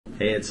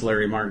Hey, it's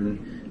Larry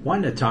Martin.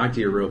 Wanted to talk to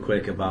you real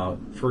quick about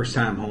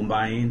first-time home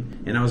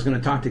buying, and I was going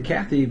to talk to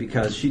Cathy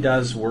because she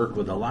does work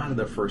with a lot of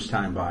the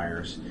first-time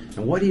buyers.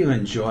 And what do you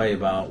enjoy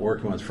about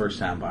working with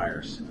first-time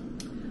buyers?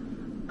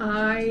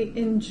 I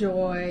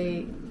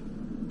enjoy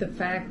the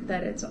fact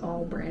that it's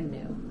all brand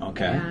new.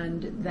 Okay.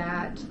 And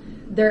that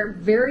they're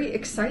very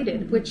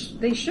excited, which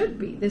they should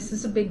be. This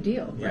is a big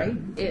deal, Yeah. right?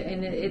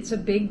 It's a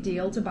big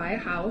deal to buy a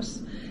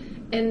house.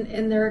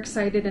 And they're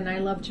excited, and I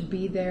love to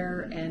be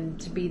there and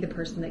to be the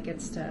person that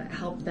gets to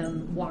help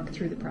them walk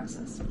through the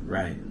process.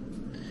 Right.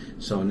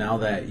 So now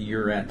that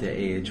you're at the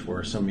age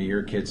where some of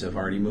your kids have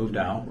already moved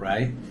out,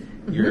 right?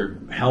 Mm-hmm. You're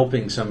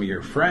helping some of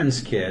your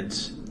friends'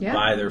 kids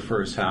buy their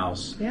first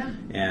house. Yeah.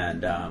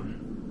 And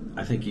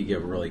I think you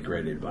give really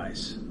great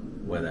advice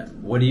with it.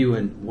 What do you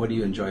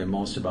enjoy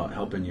most about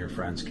helping your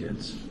friends'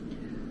 kids?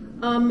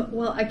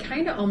 Well, I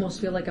kind of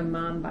almost feel like a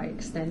mom by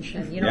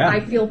extension. You know,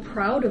 I feel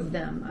proud of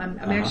them.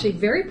 I'm actually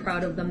very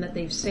proud of them that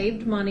they've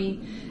saved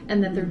money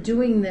and that they're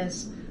doing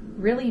this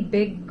really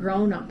big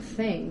grown-up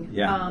thing.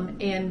 Yeah.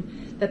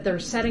 And that they're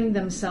setting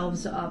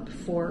themselves up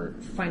for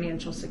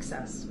financial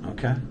success.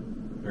 Okay.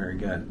 Very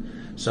good.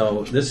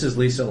 So this is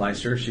Lisa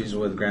Leister. She's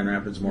with Grand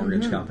Rapids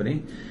Mortgage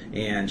Company,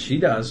 and she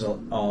does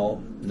not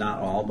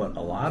all, but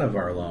a lot of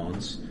our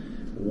loans.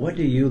 What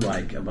do you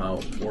like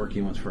about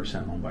working with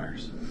first-time home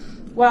buyers?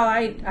 Well,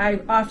 I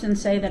often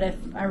say that if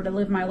I were to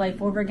live my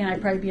life over again, I'd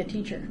probably be a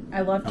teacher.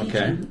 I love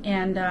teaching,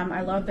 and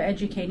I love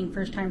educating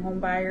first-time home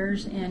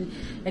buyers and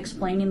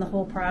explaining the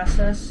whole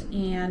process,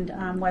 and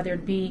whether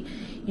it be,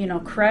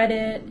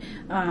 credit,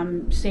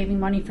 saving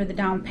money for the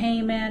down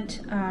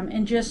payment,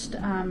 and just,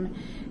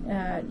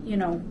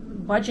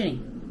 budgeting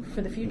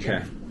for the future.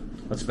 Okay.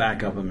 Let's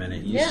back up a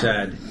minute. You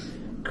said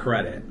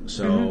credit.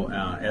 So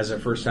as a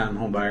first-time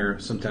home buyer,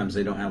 sometimes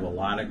they don't have a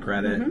lot of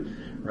credit,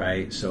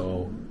 right?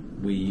 So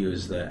we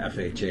use the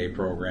FHA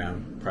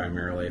program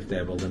primarily if they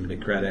have a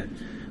limited credit.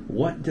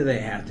 What do they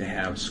have to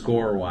have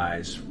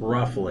score-wise,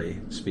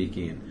 roughly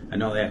speaking? I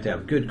know they have to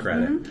have good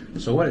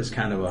credit. So what is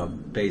kind of a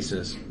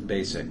basic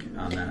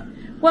on that?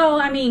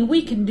 Well, I mean,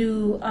 we can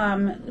do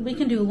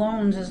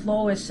loans as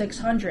low as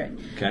 600.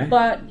 Okay.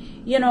 But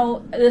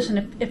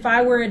listen, if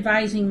I were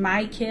advising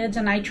my kids,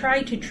 and I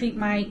try to treat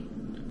my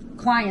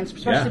clients,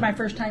 especially my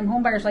first-time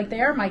home buyers, like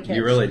they are my kids.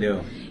 You really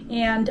do.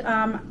 And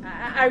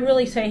I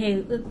really say,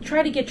 hey,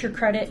 try to get your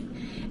credit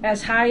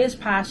as high as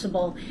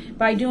possible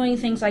by doing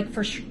things like,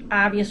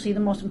 obviously the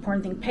most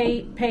important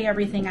thing, pay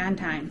everything on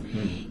time,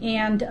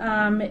 and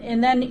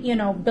then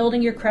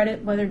building your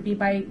credit, whether it be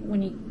by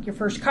your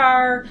first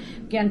car,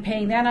 again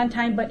paying that on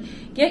time, but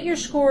get your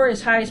score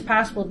as high as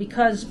possible,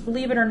 because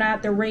believe it or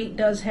not, the rate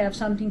does have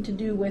something to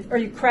do with, or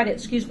your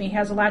credit,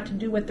 has a lot to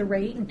do with the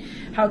rate and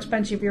how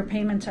expensive your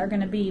payments are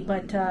going to be.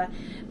 But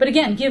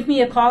again, give me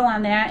a call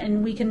on that,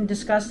 and we can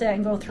discuss that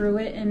and go through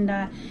it,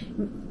 and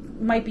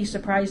might be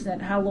surprised at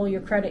how low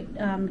your credit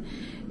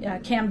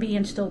can be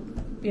and still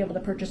be able to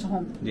purchase a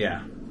home.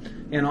 Yeah.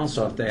 And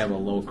also, if they have a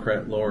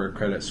lower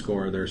credit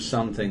score, there's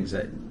some things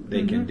that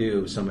they can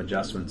do, some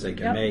adjustments they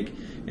can make,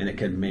 and it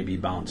could maybe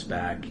bounce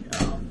back.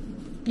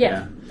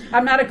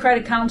 I'm not a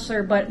credit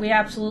counselor, but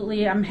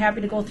I'm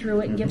happy to go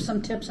through it and give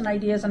some tips and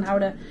ideas on how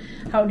to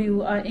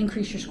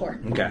increase your score.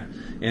 Okay.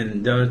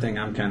 And the other thing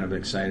I'm kind of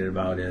excited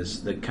about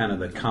is the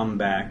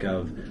comeback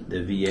of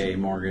the VA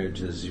mortgage,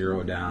 the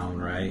zero down,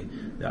 right?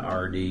 The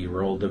RD,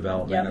 rural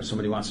development. If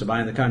somebody wants to buy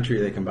in the country,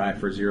 they can buy it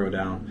for zero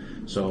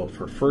down. So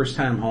for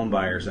first-time home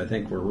buyers, I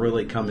think we're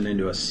really coming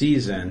into a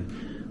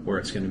season where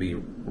it's going to be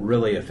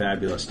really a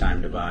fabulous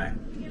time to buy.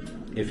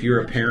 If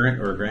you're a parent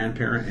or a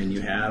grandparent and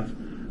you have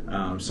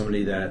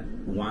somebody that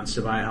wants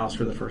to buy a house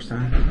for the first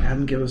time, have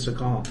them give us a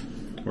call.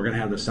 We're going to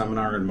have the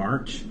seminar in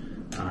March.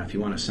 If you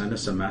want to send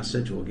us a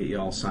message, we'll get you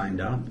all signed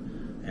up.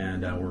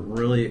 And we're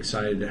really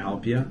excited to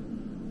help you.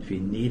 If you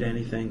need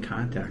anything,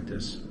 contact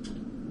us.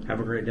 Have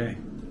a great day.